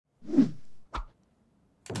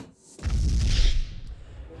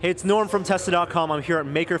Hey, it's Norm from Tested.com. I'm here at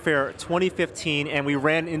Maker Faire 2015, and we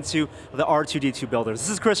ran into the R2-D2 builders. This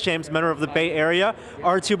is Chris James, member of the Bay Area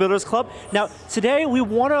R2 Builders Club. Now, today we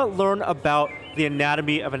want to learn about the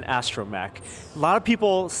anatomy of an Astromech. A lot of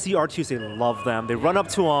people see R2s, they love them, they run up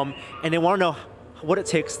to them, and they want to know what it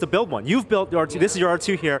takes to build one. You've built your R2, this is your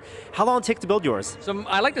R2 here. How long did it take to build yours? So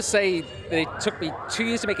I like to say that it took me 2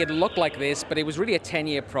 years to make it look like this, but it was really a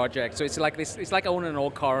 10-year project. So it's like this. It's like owning an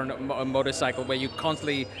old car and a motorcycle where you're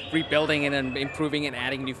constantly rebuilding it and improving it and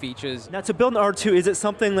adding new features. Now to build an R2, is it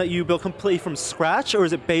something that you build completely from scratch, or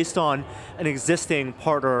is it based on an existing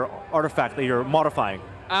part or artifact that you're modifying?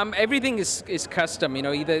 Everything is custom. You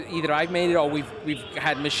know, either I've made it or we've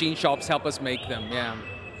had machine shops help us make them. Yeah.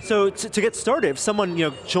 So to get started, if someone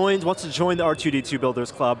wants to join the R2-D2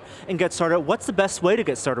 Builders Club and get started, what's the best way to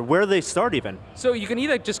get started? Where do they start even? So you can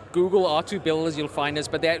either just Google R2 Builders, you'll find us,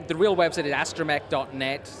 but the real website is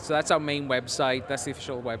astromech.net, so that's our main website, that's the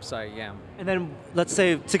official website, yeah. And then, let's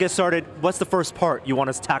say, to get started, what's the first part you want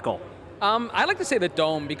us to tackle? I like to say the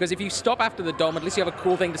dome, because if you stop after the dome, at least you have a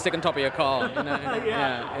cool thing to stick on top of your car. You know?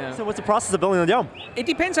 Yeah. So what's the process of building the dome? It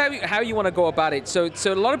depends how you want to go about it. So a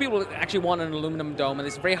lot of people actually want an aluminum dome, and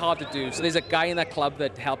it's very hard to do. So there's a guy in that club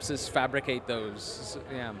that helps us fabricate those. So,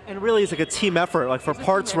 yeah. And really, it's like a team effort, like for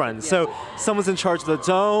parts runs. Yeah. So someone's in charge of the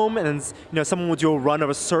dome, and then someone would do a run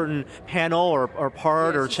of a certain panel or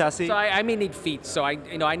part or chassis. So I may need feet. So I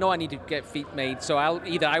know I need to get feet made. So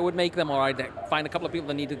either I would make them, or I'd find a couple of people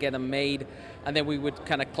that need to get them made. And then we would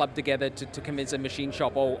kind of club together to convince a machine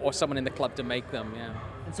shop or someone in the club to make them, yeah.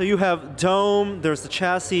 And so you have dome, there's the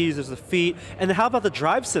chassis, there's the feet, and then how about the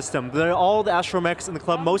drive system? All the Astromechs in the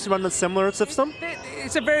club mostly run a similar system?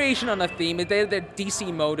 It's a variation on a theme. They're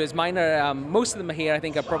DC motors. Mine are, most of them here I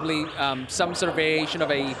think are probably some sort of variation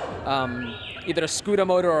of either a scooter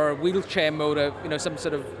motor or a wheelchair motor, some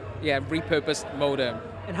sort of repurposed motor.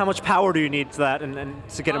 And how much power do you need to that and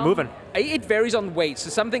to get it moving? It varies on weight. So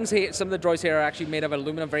some things here, some of the droids here are actually made of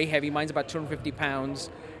aluminum, very heavy. Mine's about 250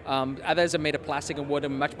 pounds. Others are made of plastic and wood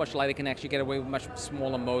and much lighter, can actually get away with a much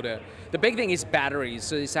smaller motor. The big thing is batteries,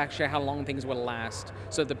 so it's actually how long things will last.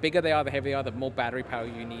 So the bigger they are, the heavier they are, the more battery power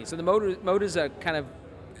you need. So the motors are kind of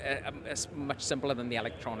much simpler than the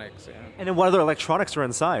electronics. Yeah. And then what other electronics are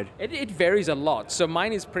inside? It varies a lot. So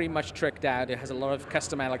mine is pretty much tricked out. It has a lot of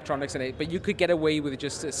custom electronics in it, but you could get away with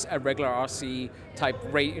just a regular RC type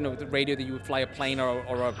radio, the radio that you would fly a plane or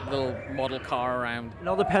a little model car around. It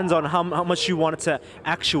all depends on how much you want it to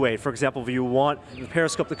actuate. For example, if you want the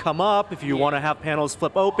periscope to come up, if you want to have panels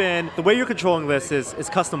flip open. The way you're controlling this is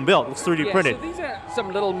custom built. It's 3D printed. So these are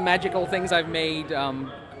some little magical things I've made.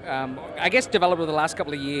 I guess developed over the last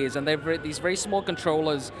couple of years, and they're these very small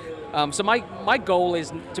controllers. So my goal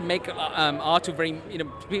is to make R2 very,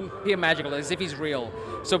 be magical, as if he's real.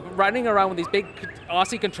 So running around with these big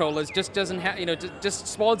RC controllers just doesn't have, just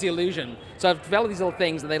spoils the illusion. So I've developed these little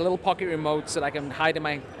things, and they're little pocket remotes that I can hide in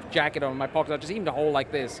my jacket or in my pocket, or just even to hold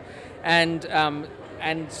like this. And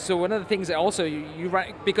so one of the things that also you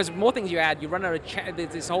run, because more things you add, you run out of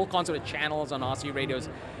this whole concept of channels on RC radios.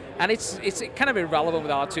 And it's kind of irrelevant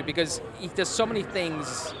with R2 because there's so many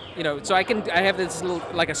things, so I have this little,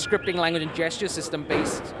 like a scripting language and gesture system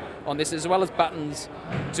based on this, as well as buttons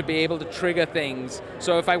to be able to trigger things.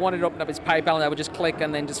 So if I wanted to open up its pipe panel, I would just click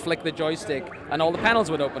and then just flick the joystick and all the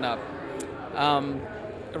panels would open up.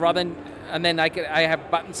 And then I have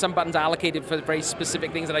some buttons allocated for very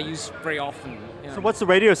specific things that I use very often. So what's the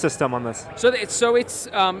radio system on this? So it's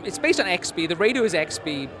based on XB. The radio is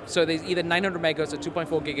XB, so there's either 900 megahertz or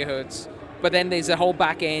 2.4 gigahertz. But then there's a whole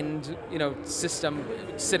back end, system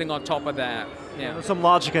sitting on top of that. Yeah. There's some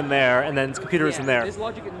logic in there, and then computers in there. There's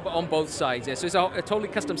logic on both sides. Yeah. So it's a totally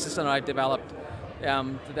custom system I've developed.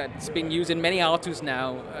 That's been used in many R2s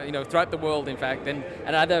now, throughout the world, in fact, and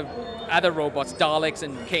other robots, Daleks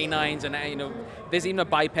and K9s, and there's even a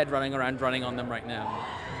biped running on them right now.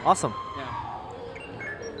 Awesome. Yeah.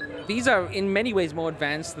 These are in many ways more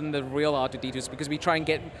advanced than the real R2-D2s because we try and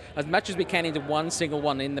get as much as we can into one single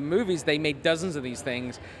one. In the movies, they made dozens of these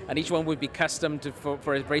things, and each one would be custom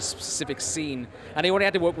for a very specific scene. And they only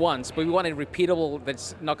had to work once, but we wanted repeatable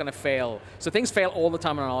that's not going to fail. So things fail all the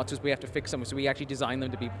time on R2s. We have to fix them, so we actually design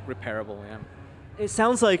them to be repairable. Yeah. It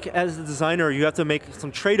sounds like, as a designer, you have to make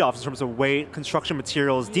some trade-offs in terms of weight, construction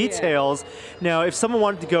materials, details. Now, if someone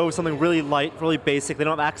wanted to go with something really light, really basic, they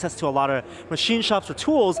don't have access to a lot of machine shops or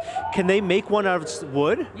tools, can they make one out of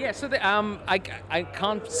wood? Yeah, so I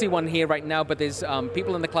can't see one here right now, but there's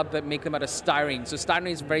people in the club that make them out of styrene. So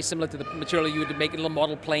styrene is very similar to the material you would make little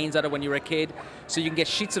model planes out of when you were a kid. So you can get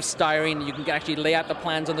sheets of styrene, you can actually lay out the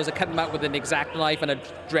plans on those and cut them out with an X-Acto knife and a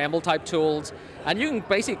Dremel type tools. And you can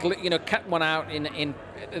basically, cut one out in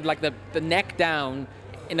like the neck down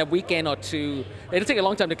in a weekend or two. It'll take a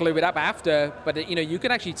long time to glue it up after, but you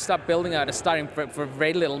can actually start building out a starting for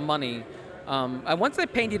very little money. And once they're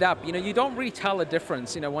painted up, you don't really tell the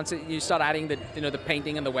difference. Once you start adding the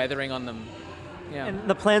painting and the weathering on them. Yeah. And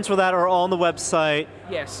the plans for that are all on the website.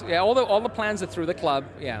 Yes. Yeah. All the plans are through the club.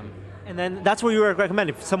 Yeah. And then that's what you would recommend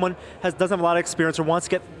if someone doesn't have a lot of experience or wants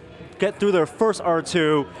to get through their first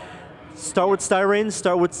R2. Start with styrene,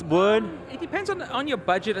 start with wood? It depends on your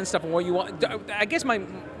budget and stuff and what you want. I guess my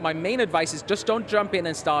main advice is just don't jump in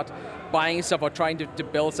and start buying stuff or trying to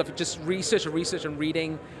build stuff. Just research and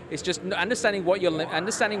reading. It's just understanding what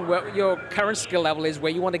your current skill level is,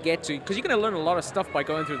 where you want to get to, because you're going to learn a lot of stuff by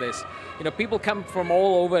going through this. People come from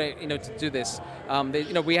all over, to do this.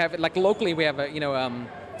 We have, like locally, we have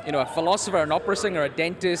a philosopher, an opera singer, a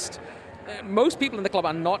dentist. Most people in the club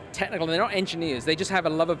are not technical, they're not engineers, they just have a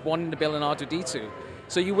love of wanting to build an R2-D2.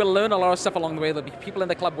 So you will learn a lot of stuff along the way. There'll be people in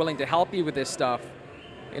the club willing to help you with this stuff.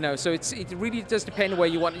 So it really does depend where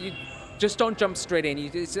you want. You just don't jump straight in,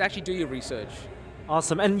 you actually do your research.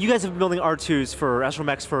 Awesome, and you guys have been building R2s for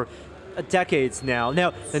Astromechs for decades now.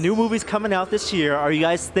 Now, the new movie's coming out this year. Are you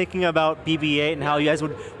guys thinking about BB-8 and how you guys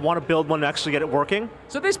would want to build one and actually get it working?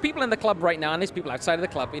 So there's people in the club right now, and there's people outside of the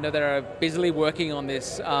club, that are busily working on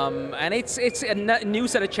this, and it's a new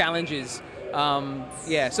set of challenges.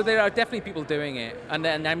 So there are definitely people doing it, and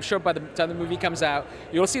then I'm sure by the time the movie comes out,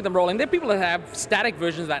 you'll see them rolling. There are people that have static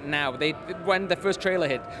versions of that now. When the first trailer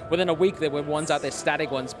hit, within a week there were ones out there,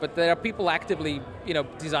 static ones, but there are people actively,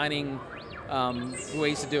 designing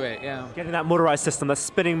ways to do it, yeah. Getting that motorized system, that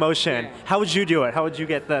spinning motion. Yeah. How would you do it? How would you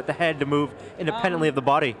get the head to move independently of the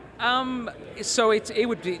body? So it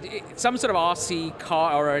would be some sort of RC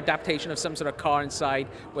car or adaptation of some sort of car inside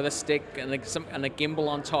with a stick and a gimbal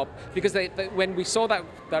on top. Because when we saw that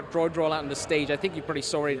droid roll out on the stage, I think you probably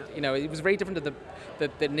saw it. It was very different to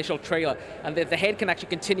the initial trailer, and the head can actually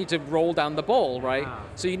continue to roll down the ball, right? Wow.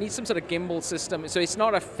 So you need some sort of gimbal system. So it's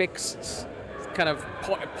not a fixed kind of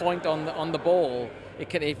point on the ball. It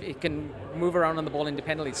can move around on the ball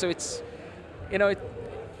independently. So it's,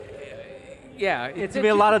 yeah. It's going to be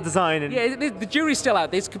a lot of design. And yeah, the jury's still out.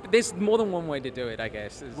 There's more than one way to do it, I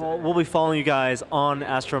guess. Well, we'll be following you guys on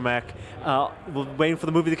Astromech. We're waiting for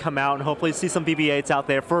the movie to come out and hopefully see some BB-8s out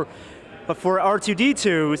there. But for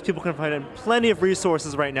R2-D2s, people can find plenty of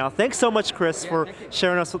resources right now. Thanks so much, Chris, for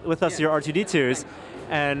sharing with us your R2-D2s.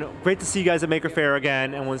 And great to see you guys at Maker Faire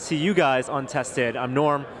again, and we'll see you guys on Tested. I'm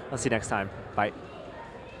Norm. I'll see you next time. Bye.